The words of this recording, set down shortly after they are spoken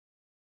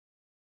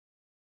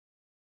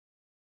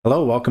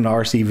Hello, welcome to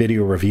RC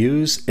Video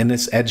Reviews. In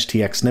this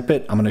EdgeTX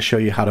snippet, I'm going to show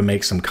you how to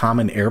make some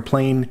common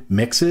airplane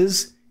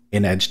mixes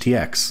in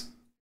EdgeTX.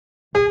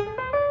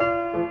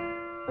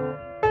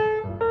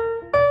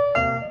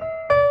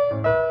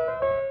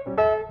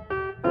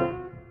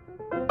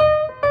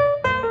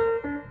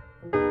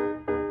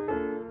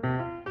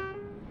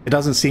 It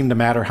doesn't seem to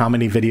matter how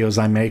many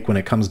videos I make when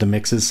it comes to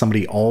mixes.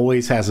 Somebody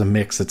always has a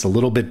mix that's a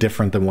little bit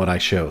different than what I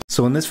show.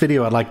 So in this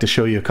video, I'd like to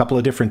show you a couple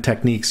of different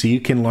techniques so you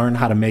can learn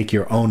how to make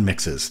your own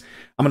mixes.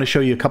 I'm going to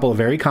show you a couple of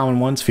very common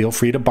ones. Feel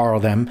free to borrow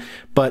them.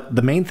 But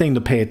the main thing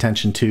to pay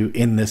attention to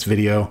in this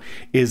video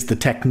is the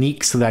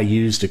techniques that I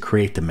use to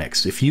create the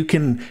mix. If you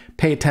can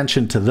pay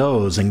attention to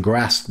those and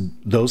grasp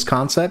those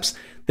concepts,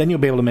 then you'll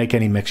be able to make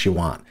any mix you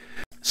want.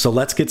 So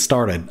let's get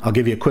started. I'll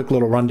give you a quick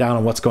little rundown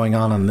on what's going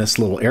on this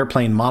little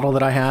airplane model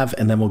that I have,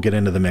 and then we'll get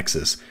into the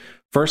mixes.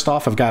 First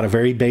off, I've got a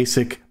very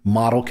basic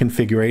model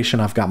configuration.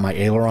 I've got my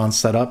ailerons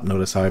set up.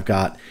 Notice how I've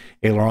got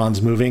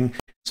ailerons moving.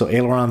 So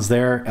ailerons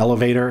there,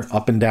 elevator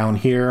up and down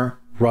here.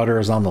 Rudder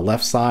is on the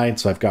left side,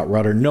 so I've got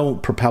rudder. No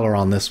propeller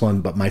on this one,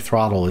 but my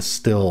throttle is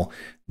still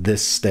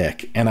this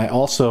stick. And I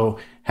also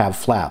have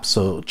flaps.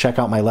 So check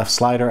out my left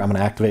slider. I'm going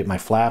to activate my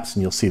flaps,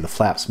 and you'll see the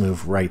flaps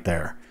move right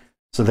there.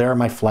 So there are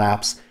my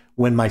flaps.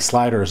 When my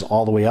slider is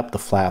all the way up, the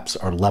flaps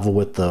are level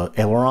with the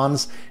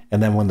ailerons.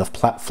 And then when the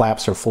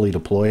flaps are fully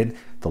deployed,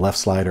 the left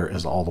slider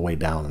is all the way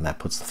down, and that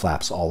puts the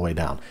flaps all the way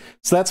down.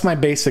 So that's my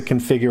basic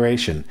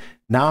configuration.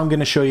 Now I'm going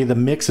to show you the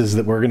mixes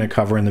that we're going to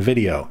cover in the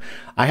video.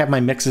 I have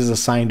my mixes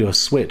assigned to a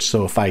switch.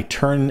 So if I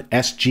turn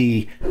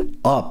SG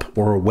up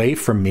or away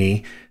from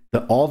me,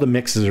 all the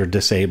mixes are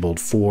disabled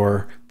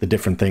for the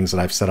different things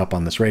that I've set up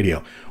on this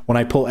radio. When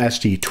I pull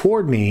SG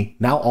toward me,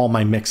 now all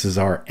my mixes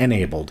are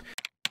enabled.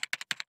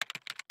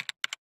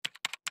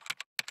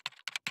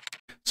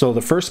 So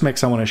the first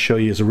mix I want to show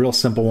you is a real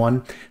simple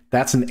one.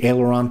 That's an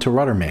aileron to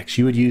rudder mix.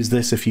 You would use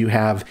this if you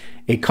have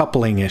a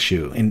coupling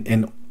issue.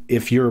 And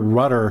if your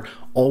rudder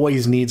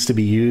always needs to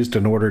be used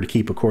in order to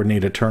keep a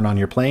coordinated turn on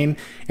your plane,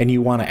 and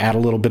you want to add a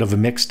little bit of a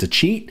mix to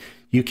cheat,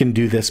 you can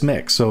do this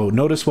mix. So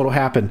notice what will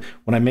happen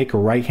when I make a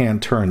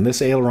right-hand turn.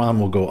 This aileron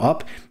will go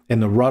up and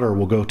the rudder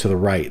will go to the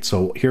right.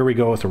 So here we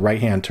go with a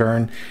right-hand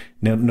turn.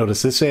 Now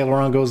notice this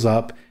aileron goes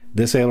up,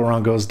 this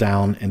aileron goes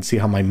down, and see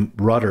how my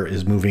rudder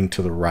is moving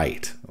to the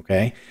right.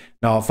 Okay.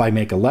 Now, if I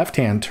make a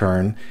left-hand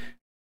turn,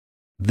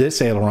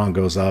 this aileron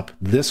goes up,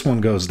 this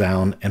one goes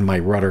down, and my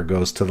rudder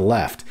goes to the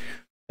left.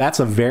 That's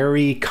a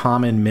very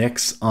common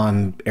mix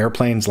on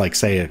airplanes like,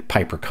 say, a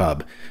Piper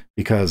Cub,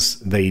 because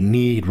they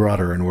need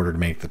rudder in order to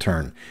make the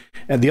turn.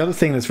 And the other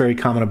thing that's very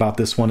common about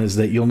this one is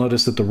that you'll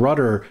notice that the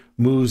rudder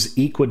moves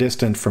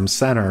equidistant from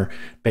center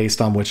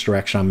based on which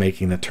direction I'm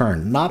making the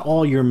turn. Not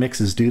all your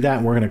mixes do that,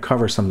 and we're going to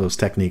cover some of those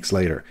techniques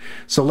later.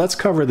 So let's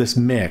cover this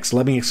mix.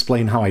 Let me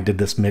explain how I did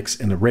this mix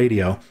in the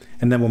radio,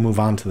 and then we'll move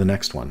on to the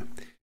next one.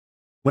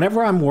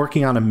 Whenever I'm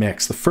working on a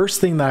mix, the first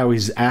thing that I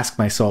always ask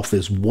myself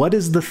is, what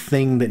is the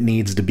thing that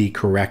needs to be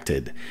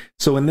corrected?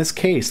 So in this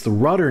case, the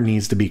rudder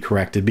needs to be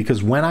corrected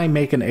because when I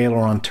make an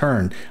aileron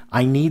turn,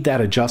 I need that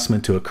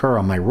adjustment to occur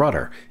on my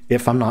rudder.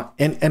 If I'm not,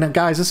 and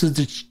guys, this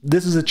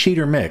is a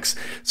cheater mix.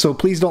 So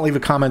please don't leave a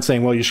comment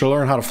saying, well, you should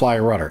learn how to fly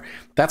a rudder.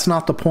 That's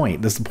not the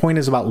point. The point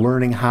is about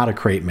learning how to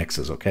create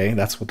mixes, okay?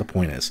 That's what the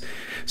point is.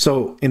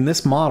 So in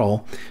this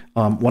model,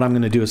 what I'm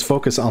going to do is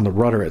focus on the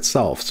rudder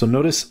itself. So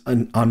notice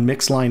on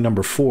mix line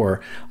number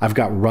 4, I've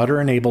got rudder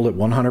enabled at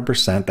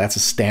 100%. That's a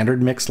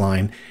standard mix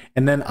line.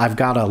 And then I've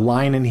got a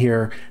line in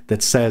here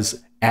that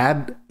says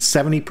add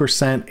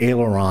 70%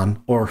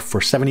 aileron, or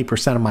for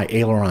 70% of my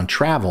aileron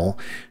travel,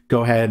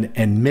 go ahead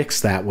and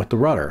mix that with the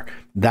rudder.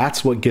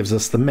 That's what gives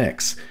us the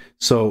mix.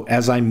 So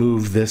as I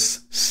move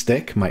this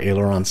stick, my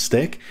aileron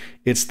stick,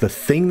 it's the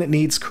thing that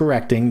needs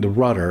correcting, the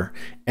rudder,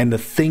 and the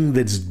thing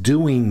that's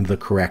doing the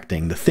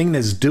correcting. The thing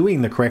that's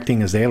doing the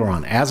correcting is the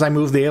aileron. As I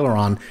move the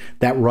aileron,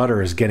 that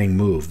rudder is getting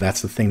moved.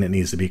 That's the thing that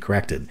needs to be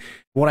corrected.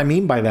 What I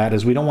mean by that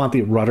is we don't want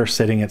the rudder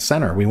sitting at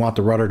center. We want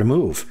the rudder to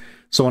move.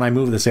 So when I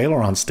move this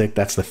aileron stick,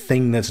 that's the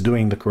thing that's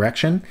doing the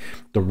correction.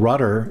 The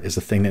rudder is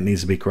the thing that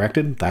needs to be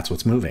corrected. That's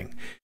what's moving.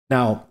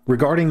 Now,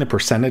 regarding the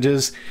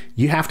percentages,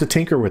 you have to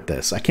tinker with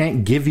this. I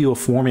can't give you a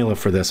formula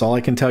for this. All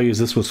I can tell you is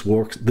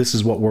this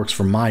is what works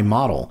for my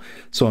model.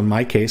 So in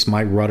my case,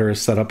 my rudder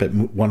is set up at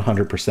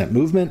 100%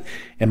 movement,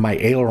 and my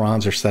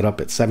ailerons are set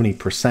up at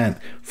 70%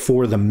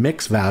 for the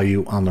mix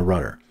value on the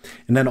rudder.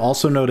 And then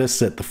also notice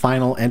that the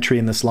final entry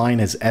in this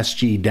line is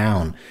SG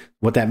down.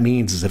 What that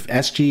means is if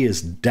SG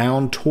is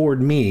down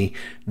toward me,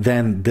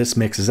 then this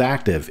mix is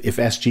active. If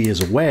SG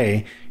is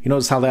away, you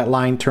notice how that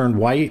line turned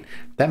white?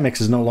 That mix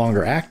is no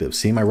longer active.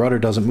 See, my rudder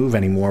doesn't move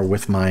anymore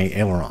with my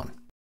aileron.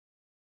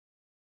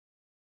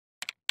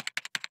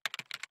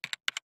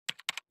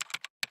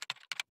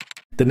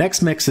 The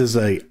next mix is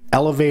a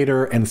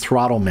elevator and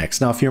throttle mix.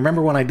 Now, if you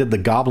remember when I did the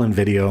Goblin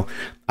video,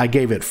 I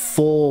gave it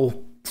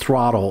full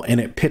throttle and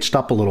it pitched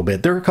up a little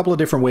bit. There are a couple of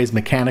different ways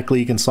mechanically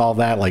you can solve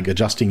that, like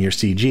adjusting your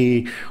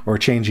CG or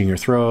changing your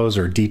throws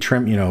or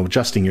detrim,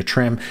 adjusting your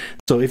trim.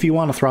 So if you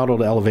want a throttle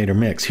to elevator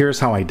mix, here's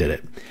how I did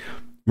it.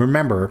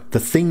 Remember, the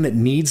thing that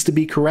needs to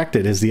be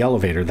corrected is the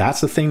elevator. That's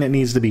the thing that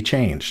needs to be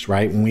changed,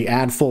 right? When we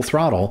add full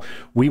throttle,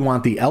 we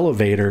want the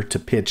elevator to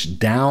pitch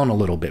down a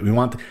little bit. We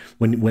want,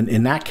 when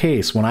in that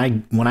case, when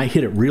I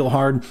hit it real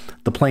hard,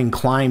 the plane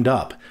climbed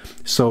up.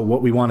 So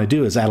what we want to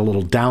do is add a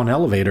little down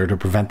elevator to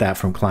prevent that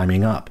from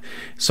climbing up.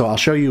 So I'll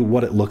show you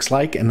what it looks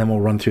like, and then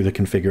we'll run through the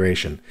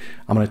configuration.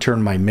 I'm going to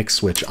turn my mix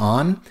switch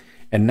on.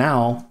 And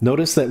now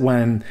notice that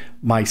when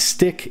my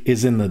stick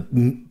is in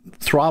the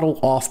throttle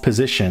off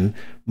position,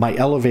 my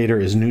elevator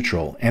is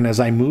neutral. And as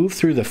I move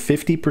through the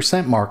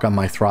 50% mark on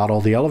my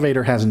throttle, the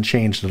elevator hasn't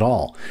changed at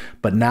all.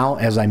 But now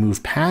as I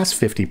move past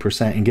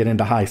 50% and get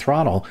into high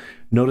throttle,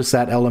 notice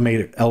that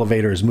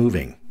elevator is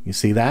moving. You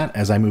see that?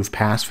 As I move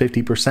past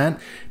 50%,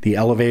 the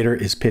elevator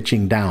is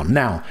pitching down.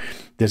 Now,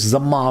 this is a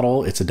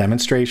model, it's a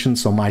demonstration,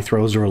 so my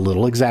throws are a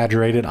little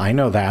exaggerated, I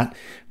know that,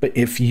 but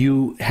if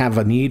you have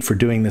a need for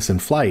doing this in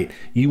flight,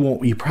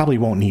 you probably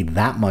won't need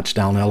that much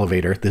down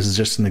elevator. This is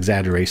just an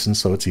exaggeration,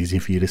 so it's easy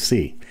for you to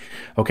see.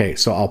 Okay,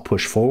 so I'll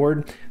push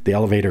forward, the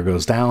elevator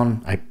goes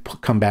down, I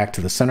come back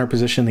to the center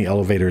position, the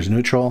elevator is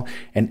neutral,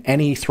 and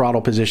any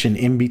throttle position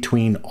in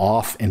between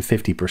off and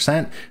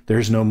 50%,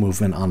 there's no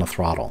movement on the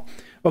throttle.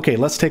 Okay,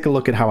 let's take a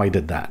look at how I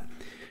did that.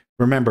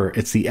 Remember,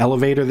 it's the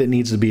elevator that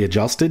needs to be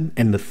adjusted,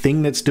 and the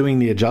thing that's doing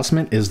the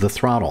adjustment is the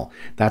throttle.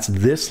 That's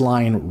this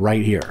line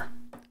right here.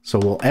 So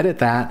we'll edit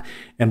that,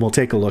 and we'll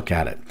take a look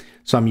at it.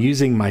 So I'm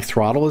using my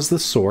throttle as the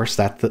source.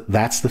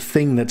 That's the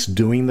thing that's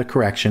doing the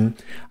correction.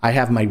 I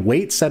have my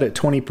weight set at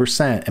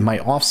 20% and my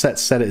offset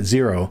set at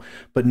 0,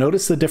 but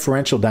notice the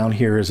differential down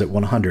here is at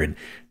 100.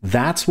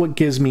 That's what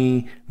gives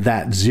me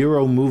that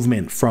 0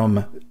 movement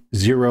from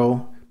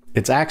 0.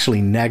 It's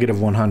actually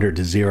negative 100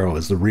 to 0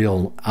 is the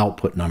real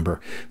output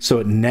number. So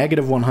at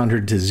negative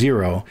 100 to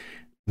 0,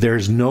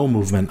 there's no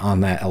movement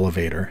on that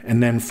elevator.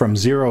 And then from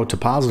 0 to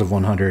positive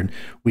 100,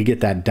 we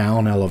get that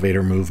down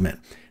elevator movement.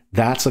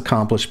 That's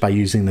accomplished by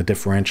using the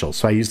differential.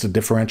 So I used a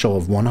differential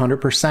of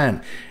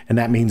 100%, and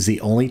that means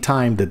the only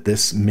time that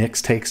this mix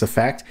takes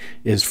effect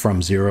is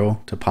from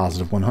 0 to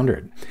positive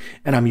 100.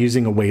 And I'm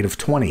using a weight of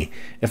 20.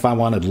 If I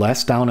wanted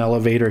less down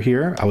elevator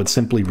here, I would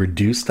simply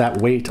reduce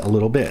that weight a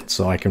little bit.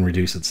 So I can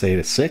reduce it, say,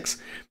 to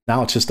 6.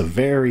 Now it's just a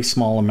very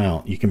small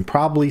amount. You can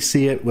probably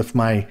see it with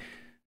my,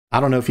 I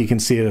don't know if you can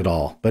see it at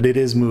all, but it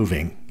is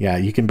moving. Yeah,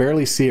 you can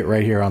barely see it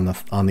right here on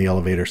the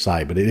elevator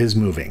side, but it is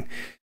moving.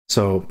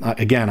 So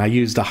again, I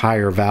used a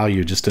higher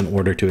value just in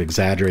order to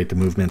exaggerate the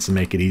movements and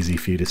make it easy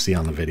for you to see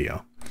on the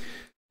video.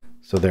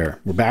 So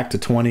there, we're back to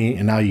 20,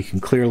 and now you can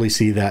clearly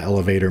see that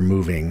elevator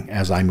moving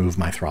as I move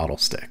my throttle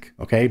stick,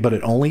 okay? But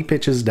it only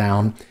pitches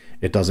down,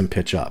 it doesn't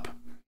pitch up.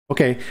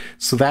 Okay,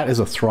 so that is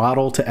a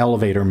throttle to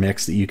elevator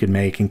mix that you can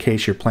make in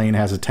case your plane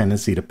has a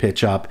tendency to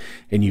pitch up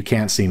and you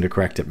can't seem to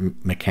correct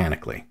it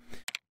mechanically.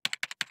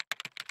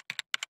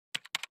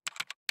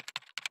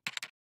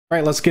 All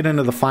right, let's get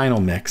into the final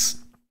mix.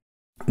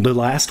 The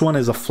last one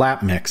is a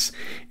flap mix,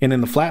 and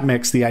in the flap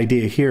mix, the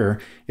idea here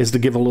is to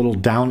give a little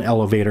down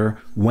elevator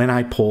when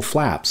I pull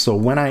flaps. So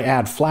when I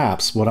add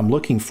flaps, what I'm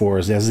looking for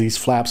is as these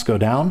flaps go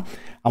down,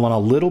 I want a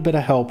little bit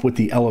of help with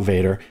the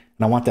elevator,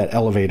 and I want that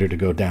elevator to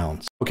go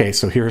down. Okay,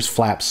 so here's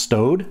flaps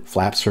stowed.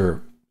 Flaps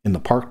are in the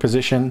park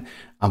position.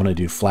 I'm going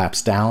to do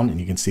flaps down,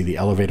 and you can see the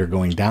elevator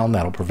going down.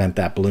 That'll prevent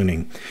that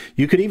ballooning.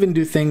 You could even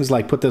do things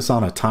like put this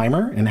on a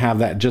timer and have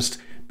that just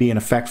be in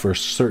effect for a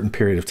certain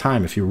period of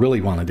time if you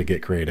really wanted to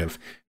get creative,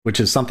 which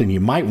is something you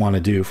might want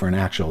to do for an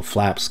actual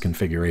flaps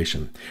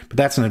configuration. But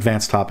that's an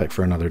advanced topic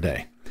for another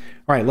day.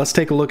 All right, let's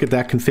take a look at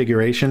that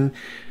configuration.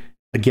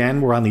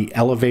 Again, we're on the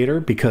elevator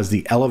because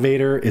the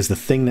elevator is the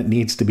thing that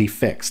needs to be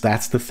fixed.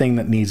 That's the thing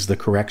that needs the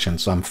correction.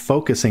 So I'm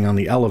focusing on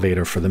the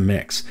elevator for the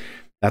mix.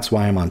 That's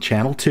why I'm on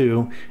channel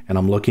 2 and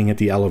I'm looking at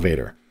the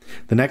elevator.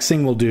 The next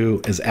thing we'll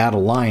do is add a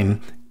line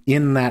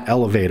in that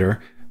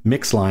elevator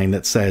mix line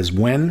that says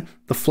when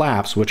the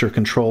flaps, which are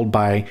controlled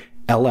by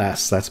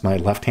LS, that's my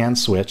left-hand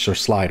switch or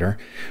slider,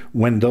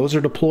 when those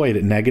are deployed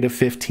at negative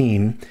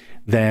 15,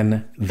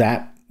 then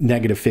that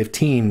negative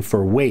 15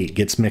 for weight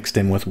gets mixed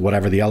in with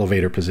whatever the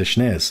elevator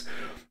position is.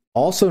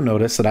 Also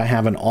notice that I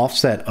have an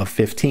offset of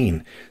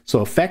 15.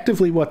 So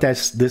effectively what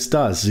this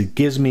does is it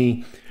gives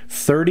me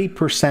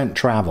 30%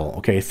 travel,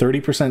 okay,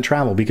 30%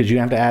 travel because you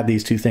have to add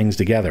these two things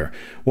together.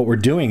 What we're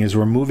doing is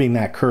we're moving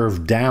that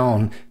curve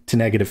down to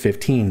negative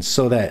 15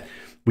 so that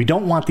we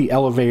don't want the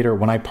elevator,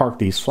 when I park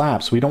these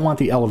flaps, we don't want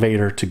the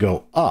elevator to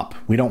go up.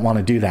 We don't want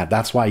to do that.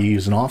 That's why you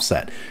use an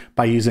offset.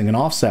 By using an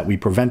offset, we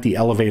prevent the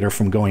elevator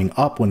from going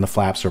up when the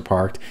flaps are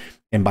parked.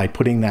 And by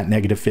putting that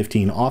negative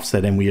 15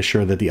 offset in, we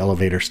assure that the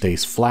elevator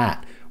stays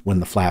flat when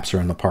the flaps are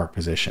in the park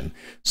position.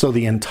 So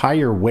the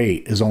entire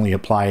weight is only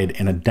applied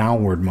in a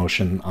downward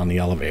motion on the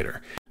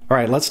elevator. All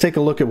right, let's take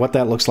a look at what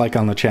that looks like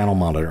on the channel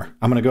monitor.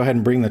 I'm going to go ahead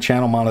and bring the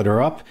channel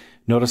monitor up.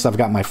 Notice I've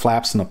got my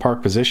flaps in the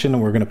park position,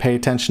 and we're going to pay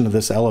attention to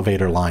this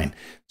elevator line.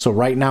 So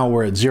right now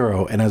we're at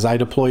 0, and as I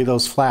deploy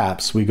those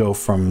flaps, we go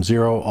from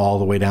 0 all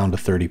the way down to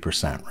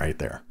 30% right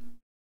there.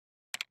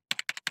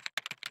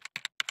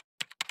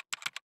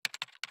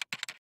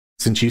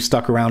 Since you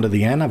stuck around to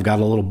the end, I've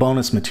got a little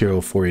bonus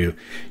material for you.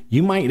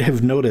 You might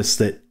have noticed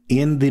that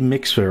in the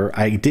mixer,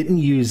 I didn't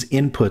use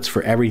inputs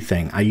for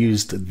everything. I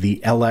used the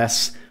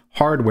LS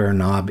hardware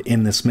knob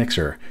in this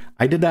mixer.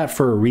 I did that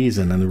for a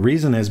reason, and the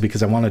reason is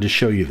because I wanted to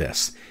show you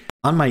this.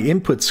 On my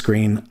input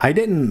screen, I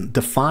didn't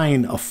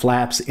define a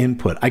flaps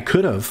input. I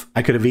could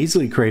have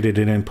easily created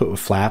an input with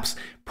flaps,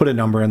 put a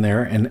number in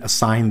there, and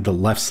assigned the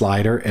left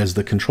slider as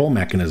the control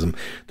mechanism.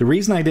 The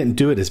reason I didn't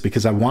do it is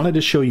because I wanted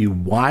to show you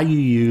why you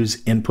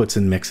use inputs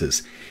and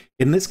mixes.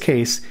 In this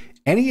case,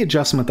 any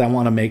adjustment that I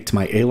want to make to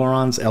my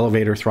ailerons,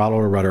 elevator, throttle,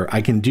 or rudder,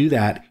 I can do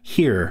that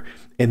here,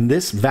 and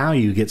this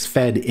value gets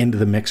fed into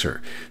the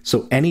mixer.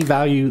 So any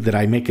value that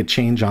I make a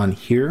change on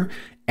here,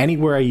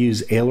 anywhere I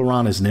use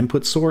aileron as an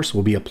input source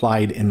will be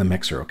applied in the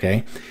mixer,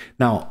 okay?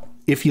 Now,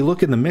 if you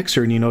look in the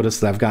mixer and you notice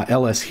that I've got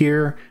LS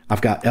here, I've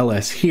got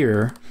LS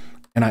here,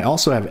 and I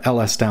also have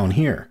LS down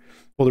here.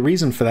 Well, the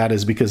reason for that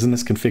is because in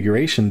this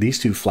configuration, these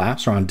two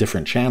flaps are on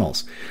different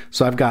channels.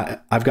 So I've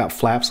got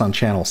flaps on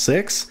channel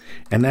 6,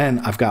 and then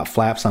I've got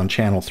flaps on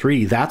channel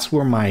 3. That's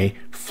where my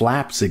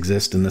flaps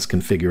exist in this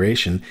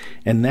configuration.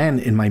 And then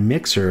in my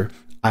mixer,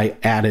 I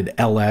added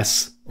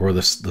LS, or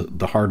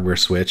the hardware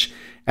switch,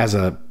 as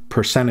a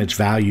percentage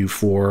value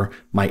for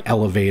my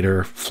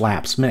elevator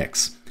flaps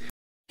mix.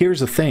 Here's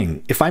the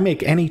thing, if I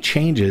make any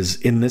changes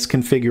in this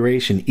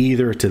configuration,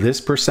 either to this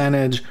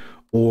percentage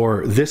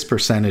or this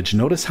percentage,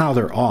 notice how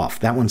they're off.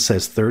 That one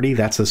says 30,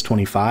 that says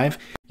 25.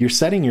 You're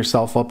setting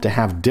yourself up to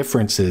have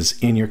differences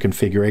in your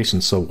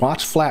configuration. So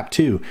watch flap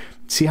 2.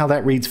 See how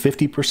that reads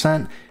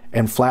 50%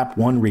 and flap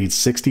 1 reads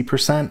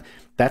 60%?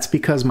 That's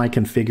because my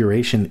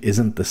configuration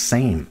isn't the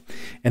same.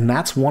 And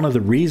that's one of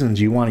the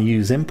reasons you want to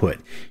use input.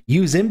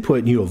 Use input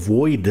and you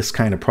avoid this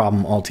kind of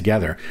problem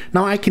altogether.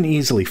 Now I can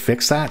easily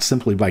fix that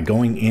simply by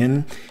going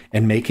in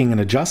and making an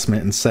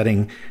adjustment and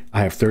setting,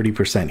 I have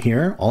 30%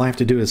 here. All I have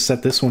to do is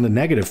set this one to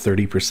negative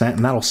 30%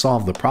 and that'll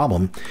solve the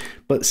problem.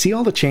 But see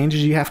all the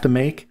changes you have to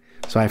make?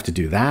 So I have to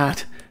do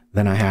that,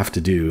 then I have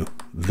to do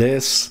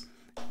this,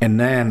 and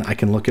then I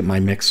can look at my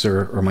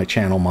mixer or my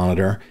channel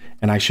monitor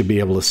and I should be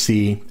able to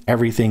see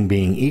everything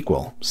being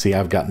equal. See,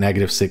 I've got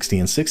negative 60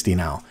 and 60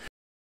 now.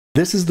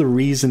 This is the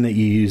reason that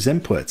you use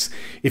inputs.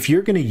 If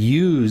you're going to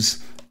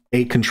use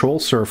a control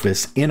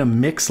surface in a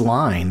mix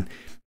line,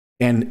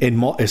 and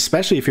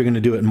especially if you're going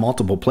to do it in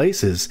multiple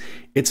places,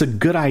 it's a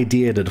good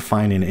idea to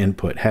define an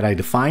input. Had I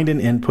defined an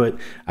input,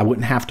 I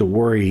wouldn't have to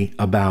worry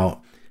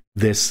about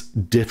this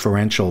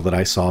differential that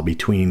I saw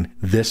between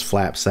this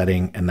flap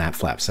setting and that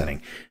flap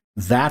setting.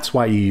 That's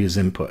why you use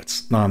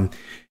inputs.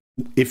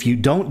 If you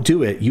don't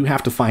do it, you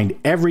have to find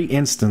every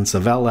instance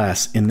of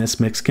LS in this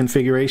mix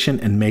configuration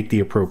and make the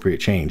appropriate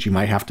change. You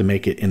might have to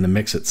make it in the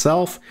mix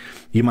itself.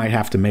 You might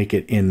have to make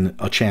it in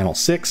a channel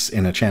 6,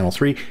 in a channel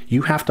 3.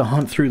 You have to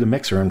hunt through the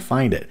mixer and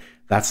find it.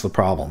 That's the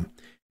problem.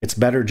 It's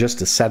better just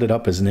to set it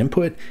up as an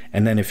input,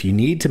 and then if you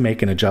need to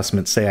make an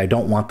adjustment, say I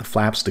don't want the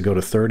flaps to go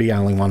to 30, I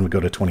only want them to go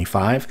to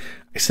 25,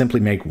 I simply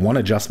make one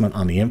adjustment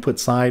on the input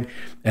side,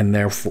 and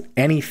therefore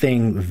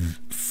anything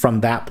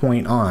from that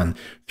point on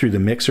through the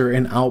mixer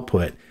and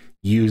output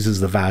uses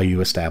the value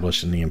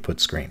established in the input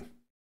screen.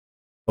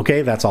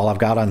 Okay, that's all I've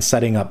got on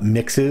setting up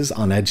mixes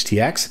on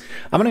EdgeTX.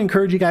 I'm going to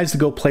encourage you guys to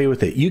go play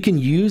with it. You can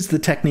use the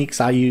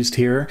techniques I used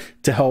here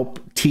to help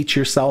teach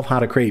yourself how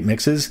to create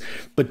mixes,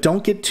 but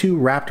don't get too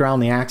wrapped around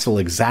the axle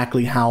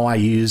exactly how I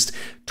used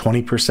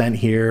 20%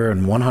 here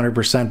and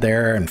 100%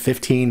 there and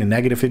 15 and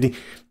negative 50.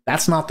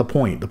 That's not the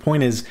point. The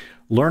point is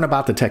learn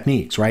about the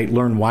techniques, right?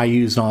 Learn why you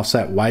use an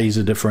offset, why you use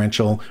a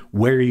differential,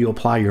 where you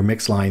apply your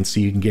mix lines so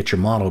you can get your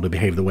model to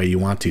behave the way you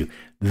want to.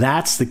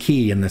 That's the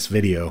key in this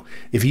video.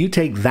 If you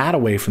take that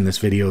away from this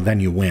video, then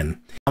you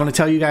win. I'm going to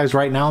tell you guys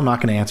right now, I'm not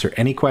going to answer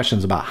any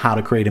questions about how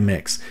to create a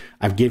mix.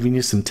 I've given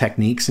you some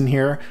techniques in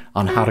here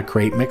on how to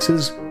create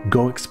mixes.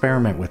 Go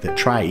experiment with it.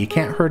 Try it. You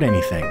can't hurt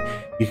anything.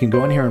 You can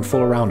go in here and fool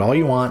around all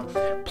you want,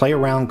 play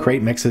around,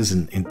 create mixes,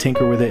 and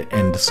tinker with it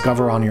and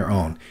discover on your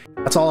own.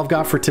 That's all I've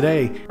got for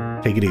today.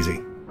 Take it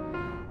easy.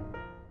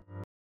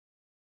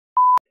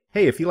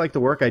 Hey, if you like the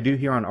work I do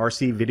here on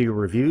RC Video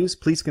Reviews,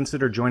 please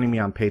consider joining me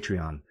on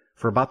Patreon.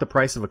 For about the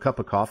price of a cup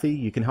of coffee,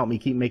 you can help me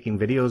keep making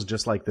videos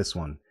just like this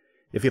one.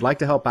 If you'd like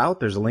to help out,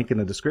 there's a link in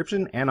the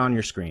description and on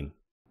your screen.